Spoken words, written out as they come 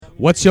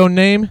What's your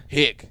name?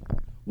 Hick.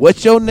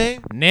 What's your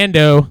name?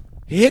 Nando.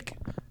 Hick.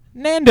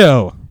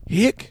 Nando.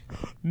 Hick.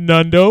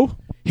 Nando.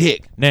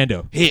 Hick.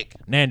 Nando. Hick.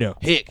 Nando.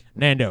 Hick.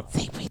 Nando.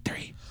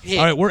 CP3. Hick.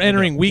 All right, we're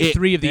entering week Hick.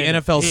 3 of the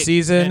NFL Hick.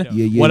 season.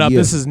 Yeah, What up? yeah.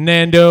 This is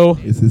Nando.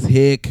 This is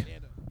Hick.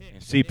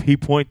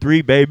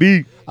 CP.3,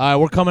 baby.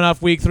 We're coming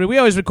off week 3. We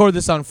always record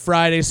this on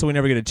Friday, so we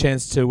never get a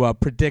chance to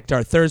predict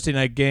our Thursday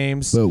night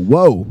games. But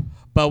whoa.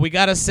 But we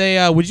got to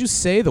say, would you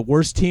say the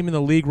worst team in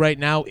the league right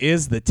now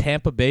is the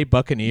Tampa Bay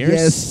Buccaneers?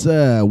 Yes,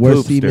 sir.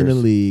 Worst team in the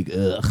Poopsters. league.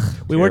 Ugh.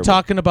 We were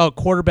talking about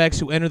quarterbacks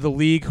who enter the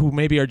league who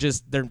maybe are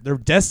just they're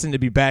destined to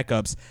be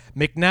backups.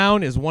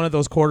 McNown is one of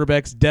those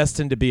quarterbacks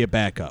destined to be a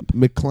backup.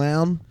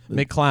 McClown.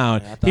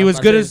 McClown. He was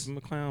good as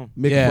McClown.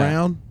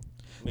 McCrown.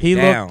 he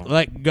looked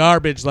like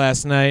garbage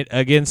last night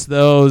against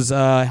those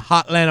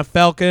hot Atlanta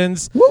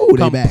Falcons. Woo,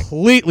 they back.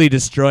 Completely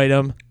destroyed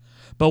them.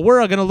 But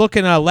we're going to look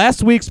at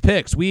last week's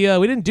picks. We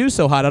didn't do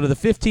so hot out of the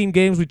 15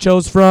 games we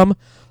chose from.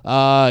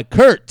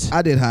 Kurt.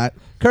 I did hot.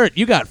 Kurt,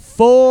 you got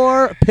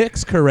 4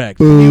 picks correct.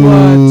 Can you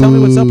tell me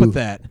what's up with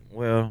that?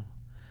 Well,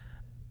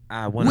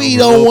 I went We over a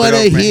don't little want bit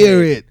to over my hear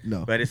head, it.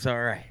 No. but it's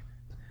all right.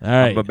 All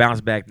right. But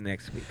bounce back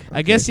next week.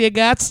 I guess you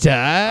got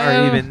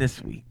time. Or even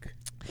this week.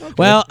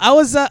 Well,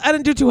 I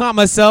didn't do too hot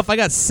myself. I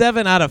got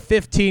 7 out of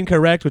 15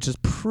 correct, which is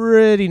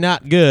pretty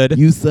not good.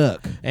 You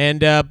suck.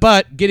 And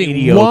but getting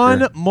Mediocre.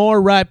 one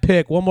more right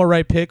pick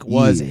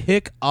was Yeah.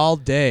 Hick all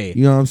day.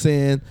 You know what I'm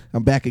saying?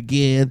 I'm back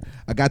again.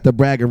 I got the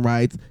bragging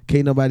rights.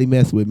 Can't nobody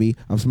mess with me.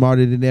 I'm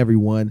smarter than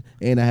everyone,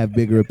 and I have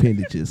bigger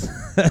appendages.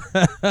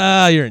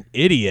 You're an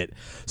idiot.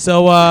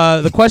 So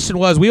the question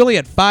was, we only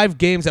had 5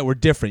 games that were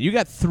different. You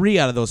got 3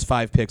 out of those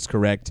 5 picks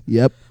correct.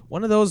 Yep.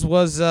 One of those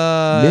was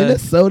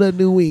Minnesota,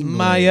 New England.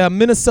 my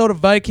Minnesota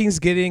Vikings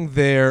getting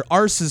their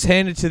arses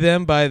handed to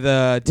them by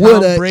the What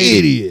Tom a Brady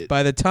idiot.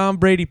 by the Tom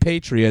Brady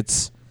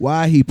Patriots.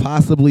 Why he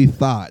possibly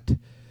thought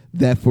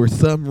that for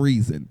some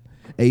reason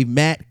a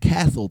Matt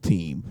Castle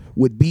team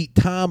would beat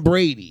Tom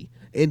Brady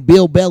and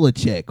Bill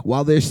Belichick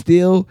while they're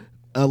still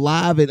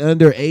alive and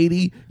under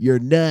 80, you're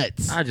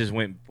nuts. I just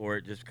went for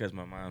it just because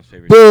my mom's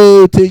favorite.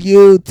 Boo to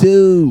you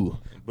too.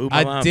 Boo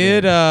my I mom,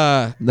 did.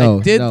 man. No,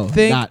 I did no,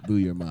 think. not boo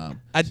your mom.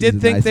 I She's did a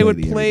think nice they would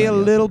lady, play a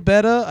everybody little else.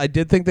 better. I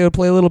did think they would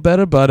play a little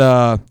better,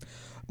 but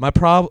my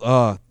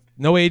problem.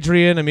 No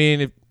Adrian. I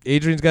mean, if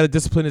Adrian's got to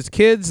discipline his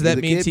kids, that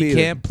a means kid he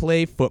beater. can't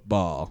play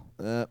football.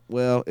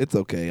 Well, it's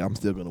okay. I'm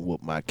still gonna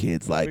whoop my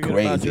kids like Forget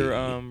about crazy.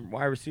 your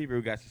wide receiver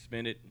who got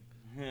suspended.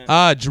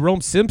 Jerome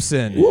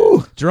Simpson.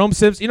 Woo. Jerome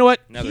Simpson. You know what?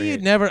 Another He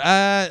hit. never.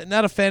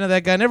 Not a fan of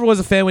that guy. Never was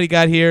a fan when he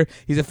got here.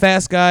 He's a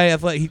fast guy.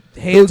 Athletic.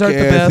 Who Hands aren't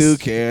the cares? best. Who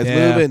cares?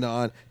 Yeah. Moving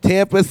on.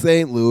 Tampa,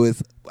 St.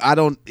 Louis. I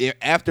don't.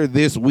 After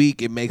this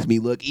week, it makes me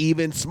look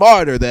even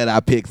smarter that I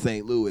picked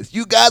St. Louis.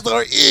 You guys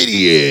are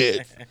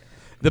idiots.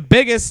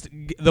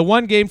 The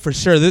one game for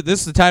sure. This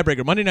is the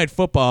tiebreaker. Monday Night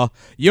Football.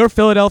 Your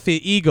Philadelphia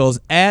Eagles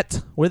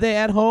were they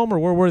at home or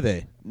where were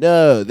they?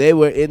 No, they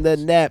were in the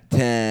nap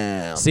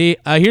town. See,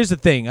 here's the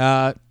thing.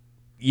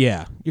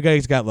 Yeah, you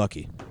guys got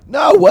lucky.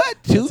 No, what?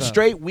 2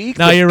 straight weeks?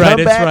 No, of you're right.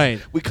 It's comebacks?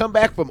 right. We come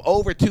back from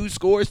over 2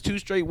 scores 2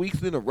 straight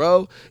weeks in a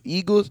row.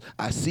 Eagles,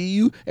 I see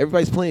you.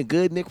 Everybody's playing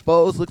good. Nick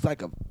Foles looks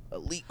like a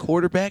elite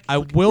quarterback. I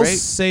Looking will great.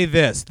 say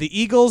this: the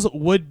Eagles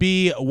would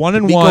be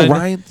 1-1. D'Amico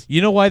Ryans?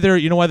 You know why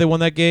they won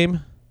that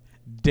game?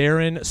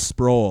 Darren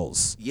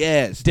Sproles.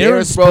 Yes,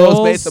 Darren Darren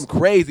Sproles made Sproles- some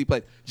crazy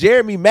plays.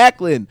 Jeremy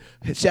Maclin,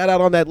 shout out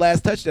on that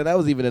last touchdown. That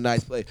was even a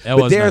nice play. That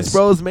but was Darren nice.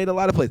 Sproles made a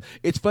lot of plays.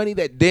 It's funny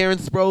that Darren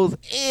Sproles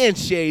and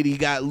Shady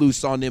got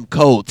loose on them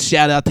Colts.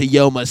 Shout out to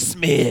Yoma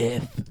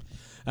Smith.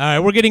 All right,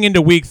 we're getting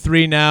into week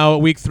 3 now.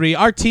 Week 3,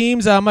 our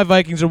teams. My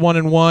Vikings are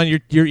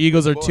 1-1. Your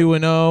Eagles are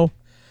 2-0,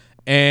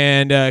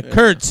 and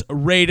Kurt's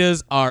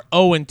Raiders are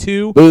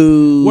 0-2.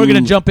 Boo. We're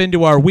gonna jump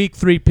into our week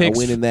 3 I'm picks.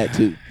 winning that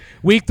too.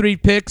 Week 3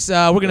 picks.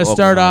 We're going to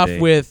start Oklahoma off Day.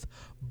 with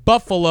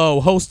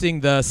Buffalo hosting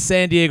the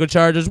San Diego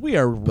Chargers. We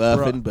are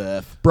Buff and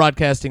buff.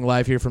 broadcasting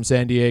live here from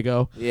San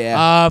Diego.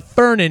 Yeah.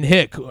 Fern and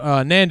Hick,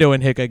 Nando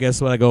and Hick, I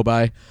guess what I go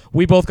by.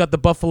 We both got the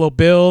Buffalo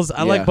Bills.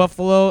 I like Yeah.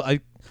 Buffalo.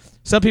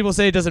 Some people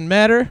say it doesn't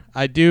matter.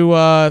 I do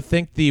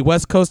think the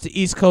West Coast to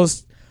East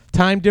Coast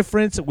time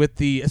difference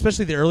with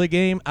especially the early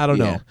game. I don't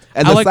know.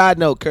 As I a like, side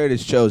note,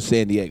 Curtis chose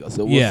San Diego,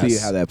 so we'll Yes. see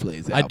how that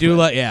plays out. I do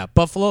like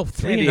Buffalo San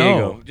 3-0.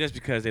 Diego, just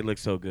because they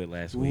looked so good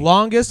last week.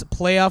 Longest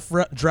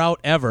playoff drought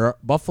ever.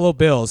 Buffalo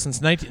Bills since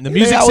the They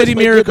Music always City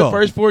play good Miracle. The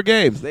first 4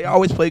 games, they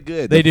always play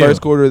good. They the do.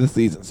 first quarter of the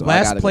season. So I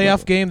Last gotta go playoff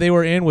with game they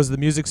were in was the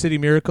Music City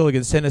Miracle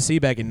against Tennessee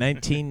back in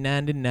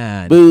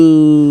 1999.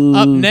 Boo.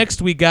 Up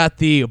next, we got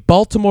the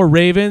Baltimore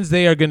Ravens.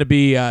 They are going to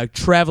be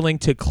traveling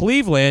to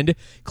Cleveland.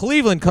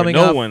 Cleveland coming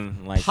no up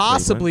one likes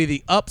possibly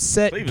the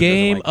upset Cleveland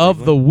game doesn't like of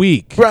the Cleveland.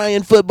 week.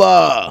 Brian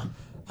football.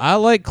 I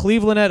like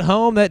Cleveland at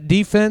home. That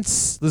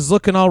defense is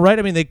looking all right.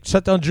 I mean, they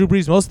shut down Drew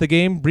Brees most of the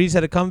game. Brees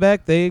had a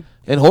comeback. And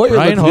Hoyer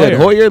Brian looks good.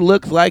 Hoyer. Hoyer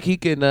looks like he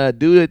can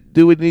do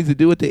what he needs to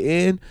do at the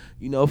end.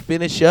 You know,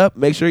 finish up,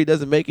 make sure he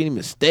doesn't make any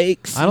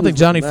mistakes. I don't He think was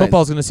Johnny looking nice.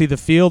 Football's going to see the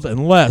field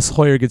unless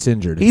Hoyer gets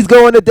injured. He's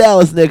going to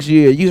Dallas next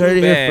year. You heard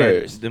it Bad.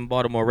 here first. Them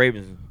Baltimore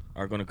Ravens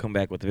are going to come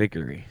back with a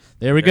victory.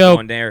 There we They're go.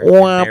 going there, and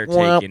they're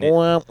taking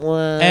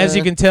it. As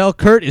you can tell,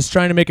 Kurt is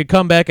trying to make a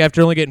comeback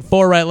after only getting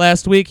 4 right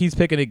last week. He's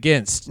picking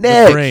against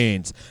Next. the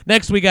Brains.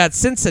 Next, we got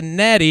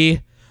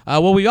Cincinnati.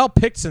 Well, we all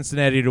picked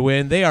Cincinnati to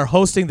win. They are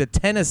hosting the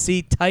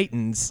Tennessee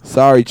Titans.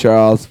 Sorry,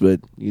 Charles,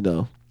 but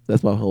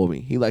that's my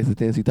homie. He likes the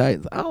Tennessee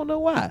Titans. I don't know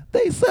why.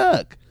 They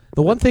suck.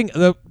 The one thing,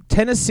 the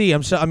Tennessee,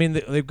 I'm sure. I mean,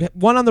 they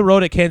won on the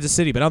road at Kansas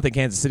City, but I don't think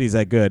Kansas City is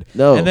that good.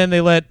 No. And then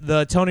they let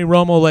the Tony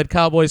Romo led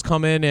Cowboys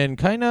come in and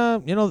kind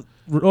of,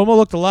 Romo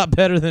looked a lot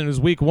better than his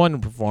Week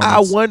 1 performance. I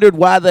wondered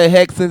why the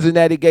heck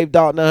Cincinnati gave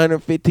Dalton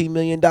 $115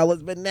 million,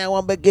 but now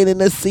I'm beginning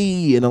to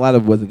see. And a lot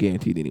of it wasn't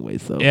guaranteed anyway.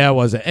 So Yeah, it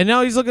wasn't. And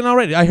now he's looking all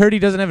right. I heard he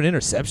doesn't have an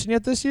interception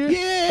yet this year.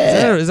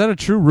 Yeah. Is that a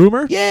true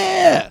rumor?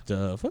 Yeah.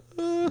 The fuck?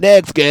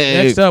 Next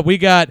game. Next up, we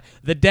got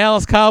the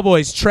Dallas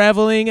Cowboys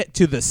traveling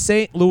to the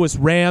St. Louis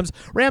Rams.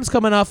 Rams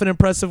coming off an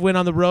impressive win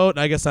on the road.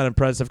 I guess not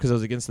impressive because it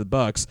was against the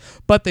Bucs,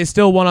 but they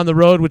still won on the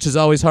road, which is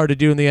always hard to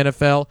do in the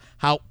NFL.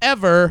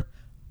 However,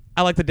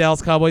 I like the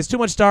Dallas Cowboys. Too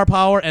much star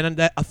power, and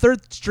a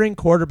third-string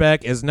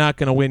quarterback is not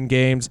going to win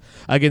games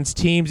against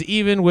teams,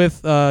 even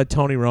with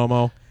Tony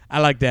Romo. I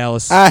like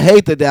Dallas. I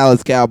hate the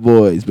Dallas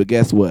Cowboys, but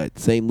guess what?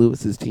 St.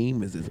 Louis's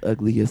team is as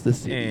ugly as the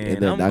city,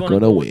 and they're I'm not going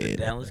to win. with the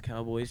Dallas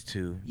Cowboys,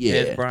 too. Yeah.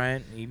 Yes,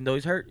 Brian, even though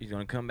he's hurt, he's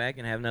going to come back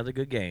and have another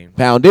good game.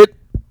 Pound it.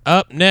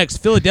 Up next,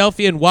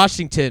 Philadelphia and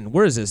Washington.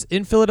 Where is this?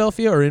 In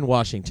Philadelphia or in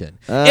Washington?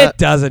 It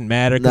doesn't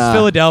matter because nah.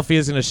 Philadelphia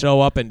is going to show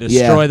up and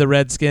destroy the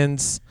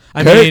Redskins.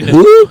 I Kurt, mean,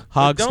 who?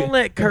 Hogs. Don't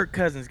let Kirk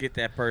Cousins get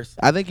that first.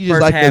 I think you just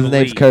first like half his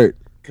name's lead. Kurt.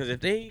 Because if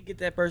they get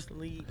that first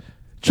lead.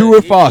 True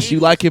or false? You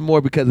like him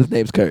more because his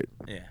name's Kurt.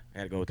 Yeah, I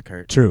got to go with the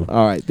Kurt. True.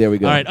 All right, there we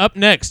go. All right, up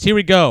next, here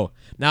we go.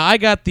 Now I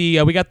got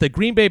we got the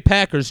Green Bay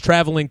Packers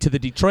traveling to the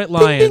Detroit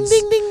Lions.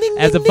 ding, ding, ding,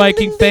 As a ding,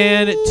 Viking ding,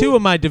 fan, ding. 2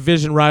 of my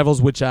division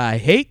rivals, which I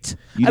hate.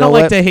 You I know don't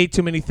like what? to hate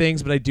too many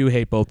things, but I do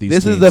hate both these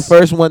This teams. is the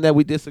first one that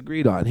we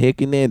disagreed on,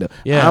 Hick and Nando.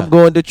 Yeah. I'm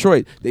going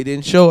Detroit. They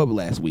didn't show up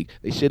last week.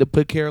 They should have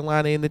put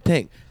Carolina in the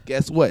tank.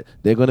 Guess what?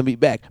 They're going to be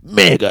back.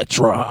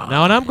 Megatron.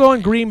 Now, and I'm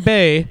going Green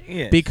Bay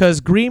Yes. because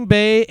Green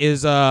Bay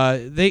is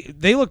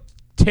they look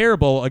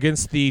terrible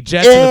against the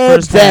Jets in the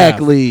first half.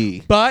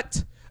 Exactly.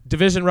 But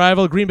division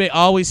rival Green Bay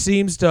always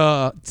seems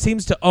to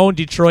own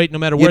Detroit no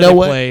matter where You know they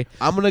what? play.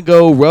 I'm going to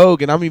go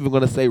rogue, and I'm even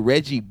going to say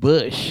Reggie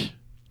Bush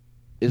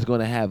is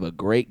going to have a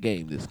great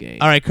game this game.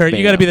 All right, Kurt, you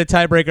Bam. got to be the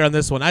tiebreaker on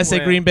this one. I say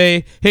Well- Green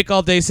Bay. Hick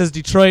all day says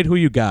Detroit. Who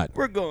you got?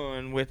 We're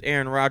going with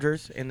Aaron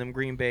Rodgers and them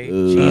Green Bay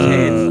Ooh.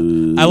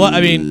 Cheeseheads.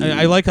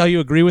 I like how you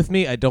agree with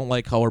me. I don't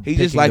like how we're He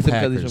picking just likes the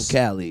him because Packers. he's from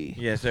Cali.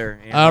 Yes, sir.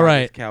 Aaron All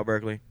Rodgers, right. Cal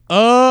Berkeley.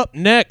 Up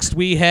next,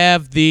 we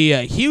have the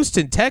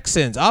Houston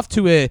Texans off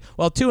to a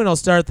 2-0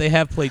 start. They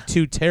have played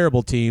 2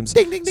 terrible teams.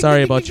 Ding, ding, ding, Sorry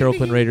ding, about ding, your ding,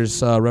 Oakland ding.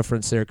 Raiders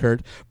reference there,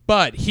 Kurt.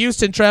 But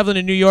Houston traveling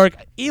to New York.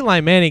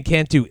 Eli Manning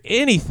can't do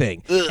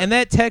anything, and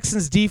that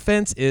Texans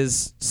defense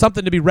is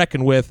something to be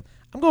reckoned with.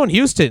 I'm going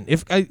Houston.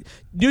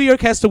 New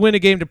York has to win a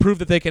game to prove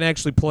that they can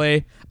actually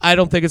play. I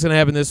don't think it's going to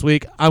happen this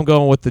week. I'm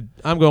going with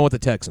the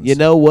Texans. You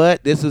know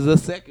what? This is the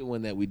second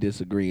one that we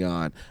disagree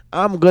on.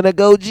 I'm going to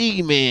go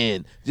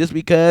G-Man just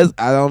because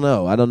I don't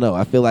know.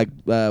 I feel like,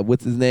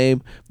 what's his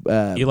name?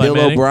 Bill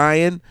Manning?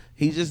 O'Brien.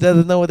 He just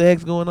doesn't know what the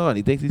heck's going on.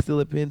 He thinks he's still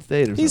at Penn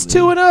State or He's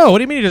something. 2-0. What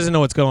do you mean he doesn't know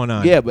what's going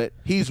on? Yeah, but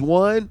he's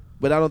won.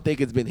 But I don't think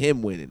it's been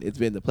him winning. It's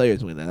been the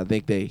players winning. I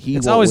think It's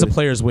won't always the win.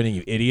 players winning,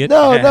 you idiot.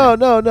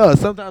 No.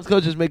 Sometimes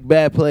coaches make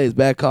bad plays,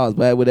 bad calls,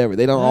 bad whatever.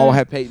 They don't all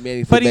have Peyton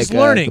Manning. But he's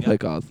learning. To play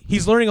calls.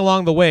 He's learning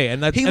along the way,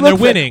 and they're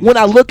Looks winning. when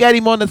I look at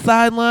him on the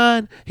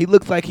sideline, he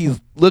looks like he's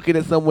looking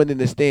at someone in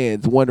the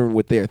stands, wondering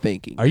what they're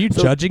thinking. Are you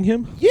So- judging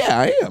him? Yeah,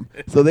 I am.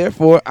 So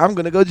therefore, I'm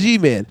gonna go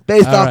G-Man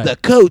based All off right. the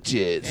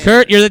coaches.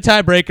 Kurt, you're the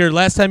tiebreaker.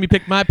 Last time you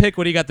picked my pick.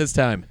 What do you got this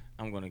time?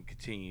 I'm going to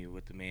continue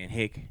with the man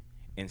Hick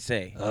and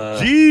say,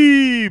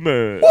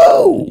 G-Man.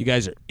 Whoa! You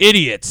guys are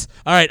idiots.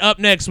 All right, up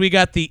next, we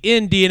got the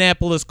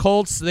Indianapolis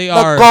Colts. They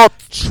are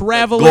Colts.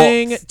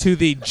 traveling The Colts. to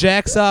the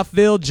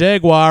Jacksonville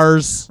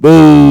Jaguars.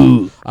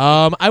 Boo!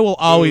 I will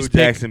always pick.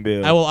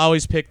 Jacksonville. I will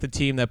always pick the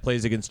team that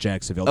plays against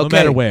Jacksonville, no Okay.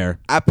 matter where.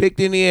 I picked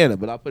Indiana,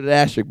 but I'll put an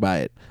asterisk by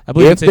it. I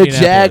believe If it's the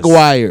Indianapolis.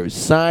 Jaguars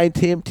sign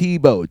Tim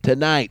Tebow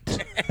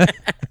tonight,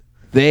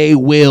 they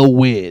will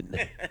win.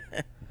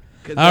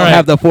 Because All they'll right.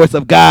 have the force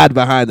of God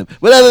behind them.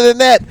 But other than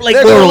that, Blake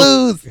they're going to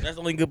Bortles. lose. That's the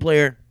only good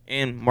player.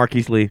 And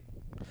Marquise Lee.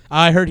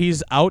 I heard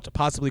he's out,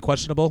 possibly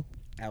questionable.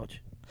 Ouch.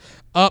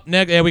 Up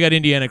next, we got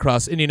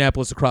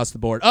Indianapolis across the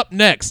board. Up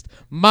next,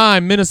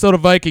 my Minnesota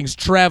Vikings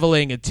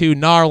traveling to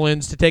New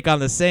Orleans to take on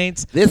the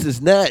Saints. This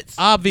is nuts.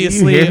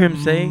 Obviously, hear him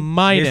say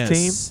minus.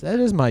 his That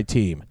is my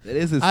team. That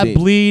is his I team.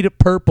 bleed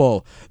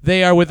purple.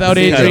 They are without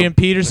Let's cut Adrian him.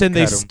 Peterson.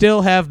 They Let's cut him.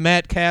 still have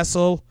Matt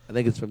Castle. I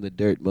think it's from the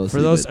dirt mostly.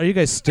 For those, but- are you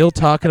guys still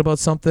talking about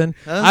something?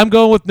 Huh? I'm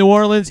going with New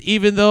Orleans,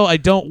 even though I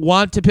don't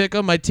want to pick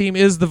them. My team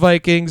is the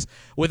Vikings.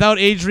 Without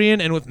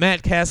Adrian and with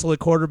Matt Castle at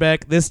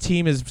quarterback, this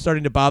team is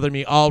starting to bother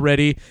me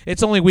already.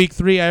 It's only week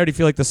 3. I already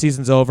feel like the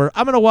season's over.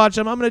 I'm going to watch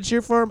them. I'm going to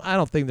cheer for them. I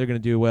don't think they're going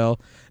to do well.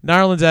 New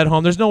Orleans at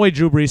home. There's no way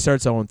Drew Brees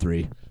starts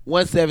 0-3.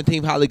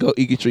 117 Holly Go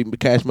Eagle Street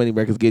Cash Money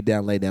Records. Get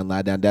down, lay down,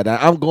 lie down, down, down.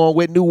 I'm going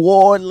with New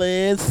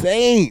Orleans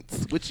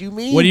Saints. What you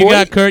mean? What do you boy?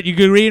 got, Kurt? You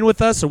agreeing with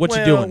us, or what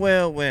you doing?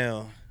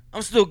 Well.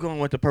 I'm still going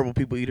with the Purple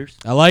People Eaters.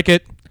 I like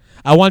it.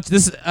 I want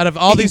this out of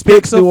all He these picks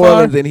picks so New far.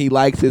 Orleans and he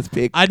likes his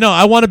pick. I know.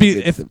 I want to be.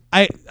 It's- If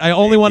I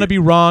only want to be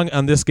wrong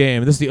on this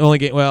game. This is the only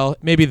game. Well,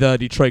 maybe the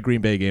Detroit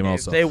Green Bay game If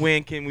also. they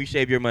win, can we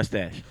shave your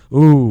mustache?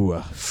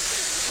 Ooh.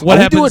 What Are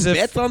we happens doing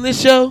if? bets on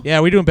this show? Yeah,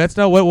 we doing bets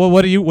now.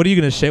 What are you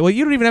gonna shave? Well,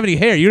 you don't even have any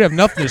hair. You have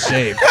nothing to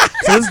shave.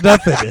 So it's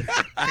nothing.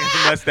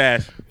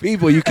 Mustache.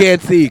 People, you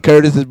can't see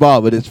Curtis is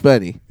bald, but it's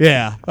funny.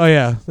 Yeah. Oh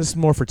yeah. This is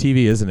more for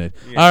TV, isn't it?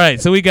 All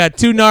right. So we got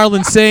 2 New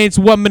Orleans Saints,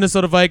 1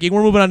 Minnesota Viking.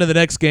 We're moving on to the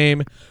next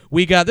game.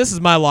 We got this is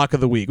my lock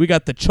of the week. We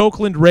got the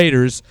Chokeland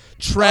Raiders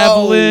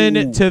traveling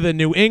Oh. to the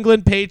New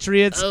England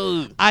Patriots.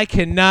 Oh. I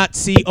cannot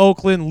see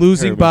Oakland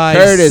losing Curtis. by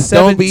Curtis,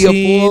 17. don't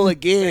be a fool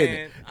again.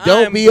 Man,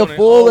 Don't I'm be a gonna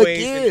fool always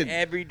again. and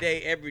every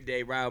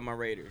day ride with my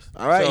Raiders.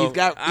 All right, So he's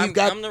got- I'm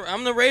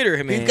the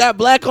Raider, man. He's got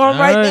black on All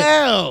right right.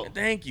 now.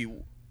 Thank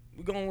you.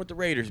 We're going with the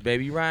Raiders,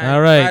 baby. Ride,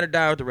 All right. ride or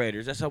die with the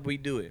Raiders. That's how we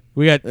do it.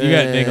 You got New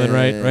England,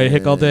 right? Right,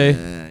 Hick all day.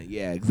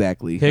 Yeah,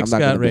 exactly. Hick's I'm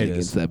not got going to bet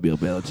Raiders. against Bill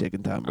Belichick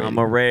and Tom Brady. I'm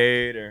a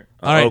Raider.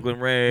 All right.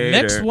 Oakland Raider.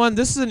 Next one,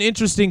 this is an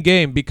interesting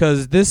game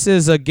because this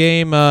is a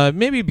game,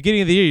 maybe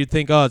beginning of the year you'd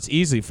think, oh, it's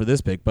easy for this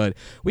pick, but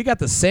we got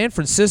the San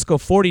Francisco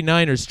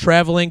 49ers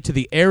traveling to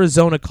the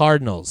Arizona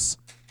Cardinals.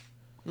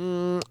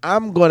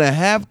 I'm going to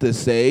have to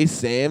say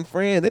San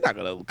Fran. They're not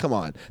going to. Come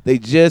on. They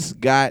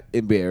just got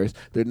embarrassed.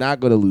 They're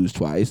not going to lose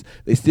twice.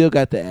 They still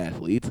got the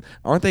athletes.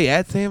 Aren't they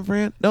at San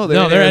Fran? No, they're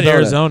at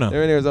Arizona.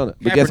 They're in Arizona.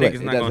 But guess what? Kaepernick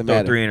is It not doesn't going to throw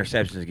matter. 3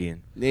 interceptions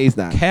again. He's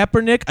not.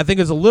 Kaepernick, I think,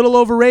 is a little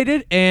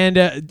overrated, and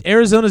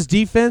Arizona's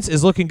defense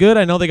is looking good.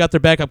 I know they got their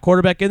backup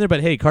quarterback in there,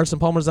 but hey, Carson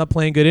Palmer's not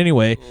playing good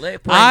anyway.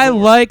 I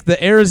like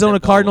the Arizona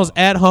Cardinals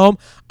at home.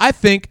 I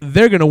think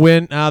they're going to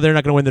win. They're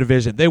not going to win the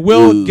division. They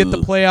will get the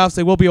playoffs.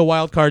 They will be a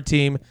wild card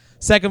team.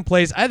 Second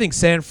place, I think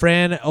San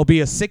Fran will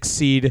be a 6th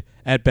seed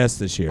at best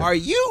this year. Are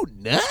you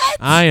nuts?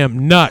 I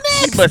am nuts.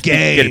 You must be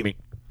kidding me.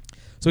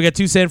 So we got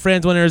 2 San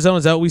Frans, 1 Arizona.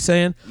 Is that what we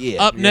saying?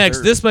 Yeah. Up Yes, next,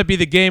 sir. this might be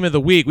the game of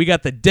the week. We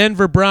got the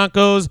Denver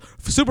Broncos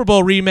Super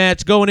Bowl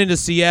rematch going into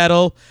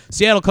Seattle.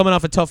 Seattle coming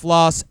off a tough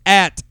loss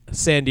at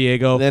San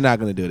Diego. They're not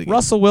going to do it again.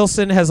 Russell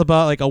Wilson has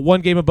about like a 1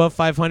 game above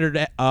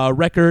 500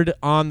 record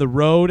on the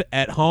road.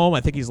 At home, I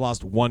think he's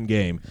lost 1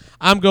 game.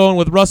 I'm going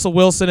with Russell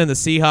Wilson and the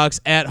Seahawks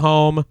at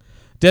home.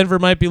 Denver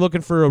might be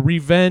looking for a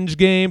revenge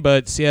game,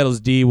 but Seattle's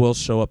D will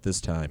show up this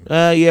time.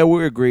 Yeah,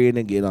 we're agreeing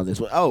again on this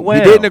one. Oh, we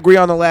Well, didn't agree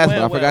on the last one. I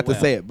well, forgot to well.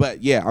 say it.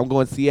 But, yeah, I'm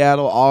going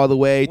Seattle all the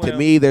way. To Well.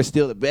 me, they're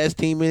still the best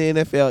team in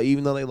the NFL,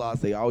 even though they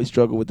lost. They always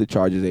struggle with the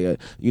Chargers.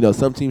 They,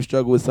 some teams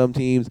struggle with some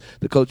teams.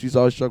 The coaches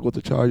always struggle with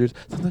the Chargers.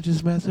 Sometimes they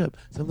just match up.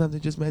 Sometimes they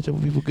just match up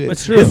with people good. But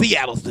true. But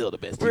Seattle's still the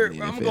best team in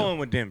the I'm NFL. going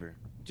with Denver.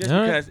 Just All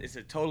right. because it's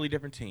a totally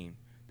different team.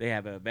 They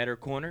have a better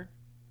corner.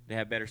 They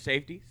have better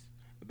safeties.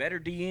 A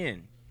better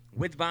DN.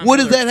 With Von What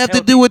does Miller that have to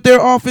healthy. do with their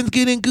offense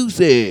getting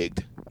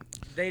goose-egged?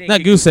 They didn't Not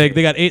get goose egg.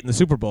 They got 8 in the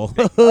Super Bowl.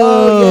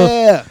 Oh,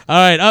 yeah. All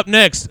right, up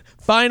next,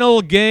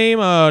 final game.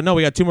 No,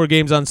 we got 2 more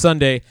games on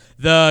Sunday.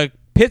 The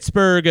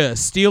Pittsburgh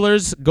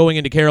Steelers going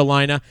into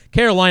Carolina.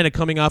 Carolina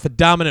coming off a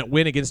dominant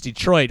win against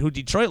Detroit, who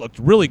Detroit looked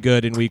really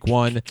good in Week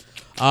 1.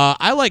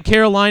 I like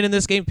Carolina in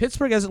this game.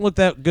 Pittsburgh hasn't looked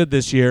that good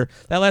this year.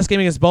 That last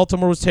game against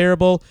Baltimore was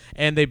terrible,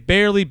 and they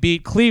barely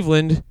beat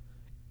Cleveland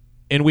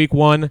in Week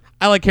 1.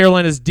 I like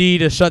Carolina's D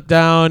to shut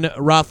down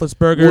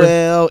Roethlisberger.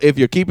 Well, if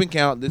you're keeping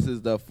count, this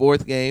is the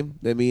 4th game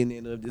that me and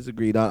Nina have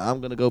disagreed on.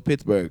 I'm gonna go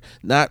Pittsburgh.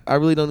 I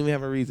really don't even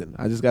have a reason.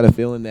 I just got a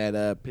feeling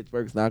that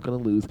Pittsburgh's not gonna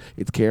lose.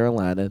 It's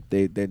Carolina.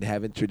 They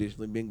haven't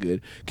traditionally been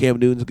good. Cam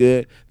Newton's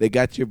good. They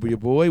got your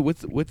boy.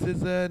 What's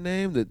his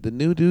name? The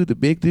new dude, the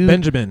big dude.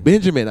 Benjamin.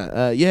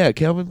 Yeah,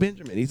 Calvin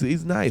Benjamin.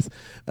 He's nice.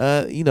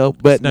 But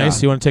Nice. nah.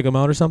 You want to take him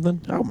out or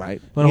something? I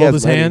might. Want to He hold has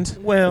his money. hand?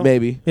 Well,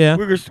 Maybe. Yeah.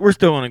 we're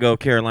still going to go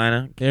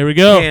Carolina. There we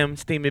go. Cam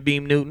Steamy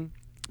Beam Newton.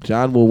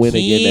 John will win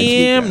again next week.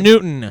 Cam guys.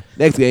 Newton.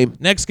 Next game.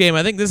 Next game,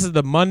 I think this is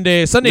the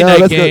Sunday No,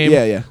 night let's go- game.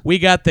 yeah. We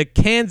got the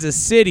Kansas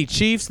City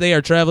Chiefs. They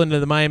are traveling to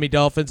the Miami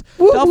Dolphins.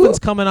 Whoop, Dolphins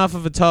whoop. coming off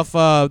of a tough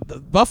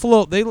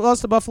Buffalo. They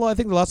lost to Buffalo. I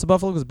think they lost to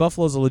Buffalo because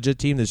Buffalo's a legit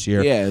team this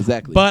year. Yeah,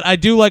 exactly. But I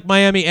do like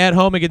Miami at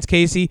home against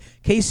KC.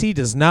 KC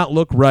does not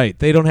look right.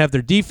 They don't have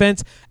their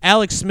defense.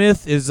 Alex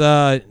Smith is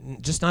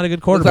just not a good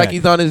looks quarterback. like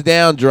he's on his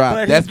down drop.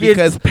 But That's he gets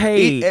because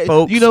paid, he,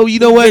 folks. You know He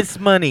what? gets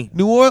money.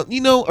 New Orleans,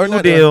 or New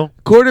not, deal.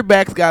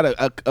 quarterbacks got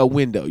a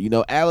window.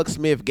 Alex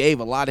Smith gave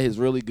a lot of his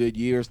really good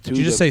years to Did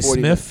you just the say 49ers.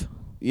 Smith?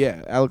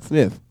 Yeah, Alex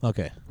Smith.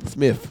 Okay.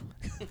 Smith.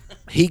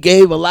 He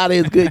gave a lot of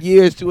his good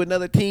years to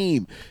another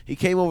team. He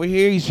came over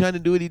here. He's trying to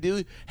do what he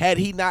do. Had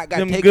he not got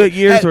Them taken, good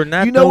years were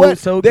not you know what?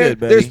 so good,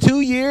 buddy. There's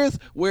 2 years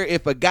where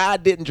if a guy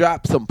didn't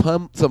drop some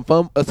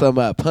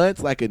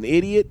punts like an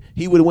idiot,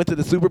 he would have went to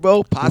the Super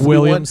Bowl, possibly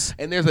Williams.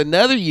 won. And there's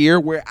another year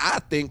where I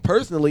think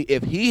personally,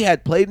 if he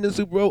had played in the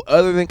Super Bowl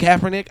other than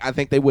Kaepernick, I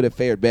think they would have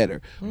fared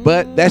better.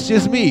 But that's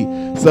just me.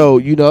 So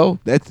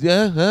that's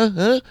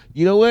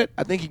You know what?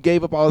 I think he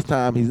gave up all his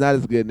time. He's not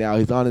as good now.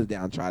 He's on his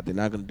downtrod. They're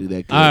not going to do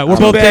that. Good. All right, we're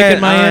both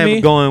taking Miami.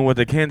 I'm going with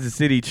the Kansas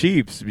City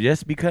Chiefs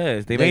just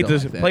because they made don't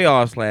the like that.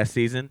 playoffs last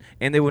season,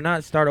 and they would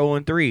not start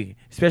 0-3,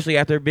 especially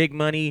after big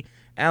money.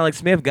 Alex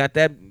Smith got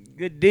that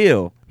good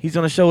deal. He's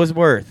going to show his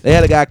worth. They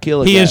had a guy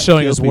kill. He is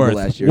showing his worth.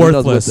 Last year. Who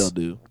knows what Worthless. they'll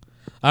do?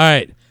 All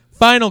right.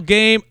 Final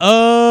game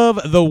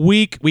of the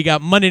week. We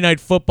got Monday Night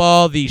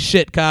Football. The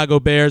Chicago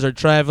Bears are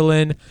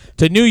traveling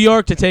to New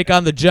York to take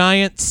on the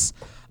Giants.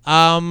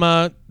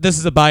 This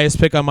is a biased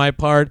pick on my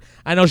part.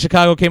 I know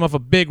Chicago came off a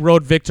big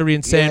road victory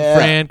in San Yeah.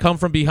 Fran, come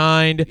from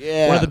behind.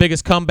 Yeah. One of the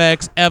biggest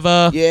comebacks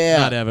ever. Yeah.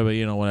 Not ever,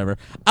 but whatever.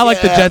 I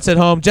like the Yeah. Jets at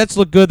home. Jets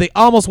look good. They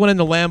almost went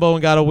into Lambeau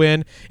and got a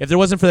win. If there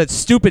wasn't for that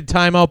stupid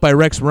timeout by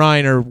Rex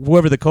Ryan or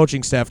whoever the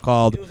coaching staff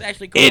called. It was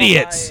actually called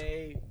Idiots. by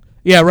a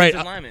Yeah, right.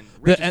 defensive lineman,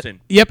 The- Richardson.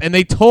 yep, and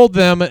they told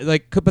them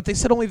but they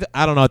said only.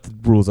 I don't know what the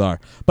rules are,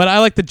 but I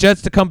like the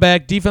Jets to come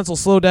back. Defense will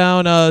slow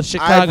down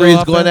Chicago.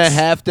 Ivory's going to offense.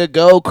 have to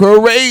go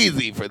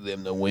crazy for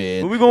them to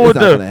win. Where we going with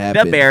It's not gonna the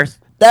happen. Bears?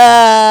 The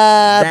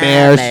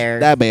Bears.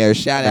 Bears. The Bears.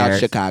 Shout out Bears.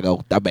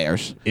 Chicago. The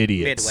Bears.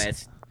 idiots.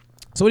 Midwest.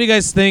 So, what do you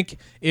guys think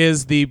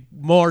is the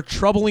more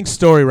troubling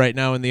story right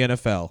now in the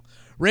NFL?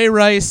 Ray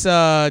Rice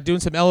doing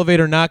some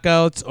elevator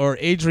knockouts, or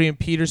Adrian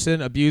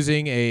Peterson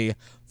abusing a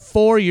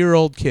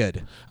 4-year-old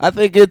kid? I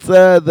think it's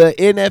the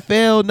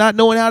NFL not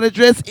knowing how to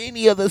address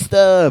any of the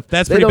stuff.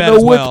 That's they pretty don't bad know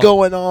as what's well.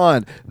 going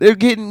on. They're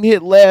getting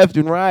hit left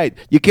and right.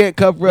 You can't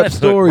cover up Left hook,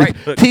 stories. right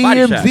hook,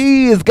 body shot.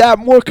 TMZ has got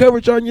more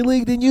coverage on your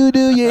league than you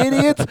do, you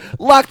idiots.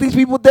 Lock these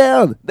people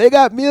down. They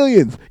got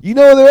millions. You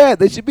know where they're at.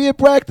 They should be in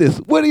practice.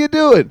 What are you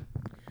doing?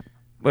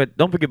 But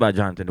don't forget about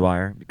Jonathan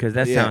Dwyer, because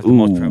that Yeah. sounds the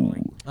most Ooh.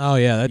 troubling. Oh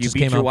yeah, that You just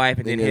beat came your out. wife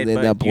and then Then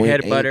that you point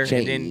headbutt her ain't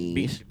and then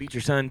changed. beat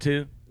your son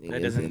too.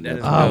 That doesn't Oh,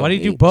 go. Why do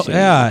you do Ain't both? changed.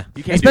 Yeah,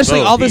 You can't do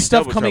especially both. all this He's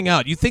stuff double coming trouble.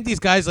 out. You think these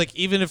guys, like,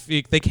 even if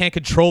they can't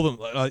control them,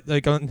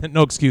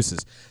 no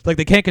excuses. Like,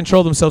 they can't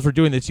control themselves for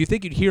doing this. You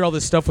think you'd hear all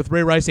this stuff with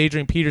Ray Rice,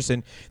 Adrian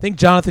Peterson? I think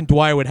Jonathan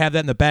Dwyer would have that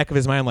in the back of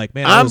his mind, like,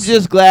 man, I'm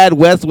just glad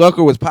Wes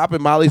Welker was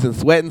popping mollies and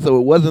sweating, so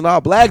it wasn't all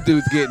black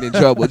dudes getting in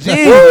trouble.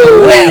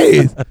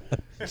 Jeez,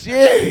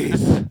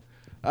 jeez.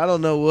 I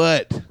don't know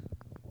what.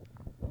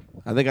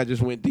 I think I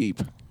just went deep.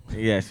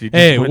 Yes, you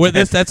Hey, just went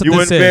that's what you this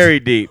went is. very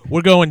deep.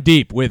 We're going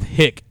deep with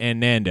Hick and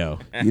Nando.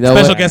 You know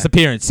Special what? guest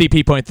appearance,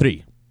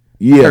 CP.3.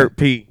 Yeah. Kurt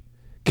P.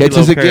 Catch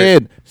Kilo us Kurt.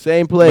 again.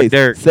 Same place, With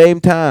Dirk. same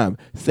time,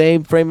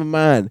 same frame of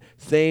mind,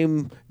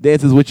 same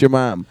dances with your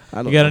mom. I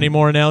don't You got know. any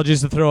more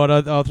analogies to throw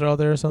out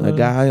there or something? A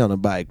guy on a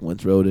bike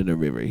once rode in a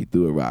river. He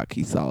threw a rock.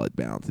 He saw it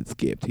bounce. It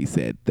skipped. He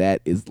said,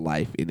 "That is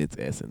life in its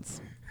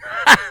essence."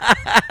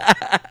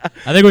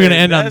 I think we're going to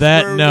end on That's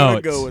that where we're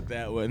note. gonna go with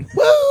that one.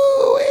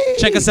 Woo!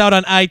 Check us out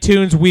on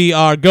iTunes. We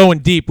are going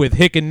deep with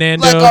Hick and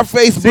Nando. Like our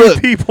Facebook.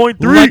 CP.3.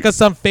 Like us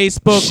on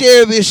Facebook.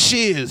 Share this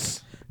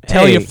shiz.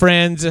 Tell Hey. your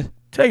friends.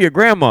 Tell your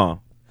grandma.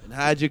 And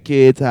hide your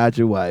kids. Hide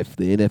your wife.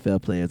 The NFL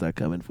players are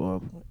coming for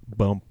them.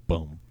 Boom,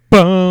 boom,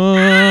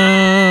 boom.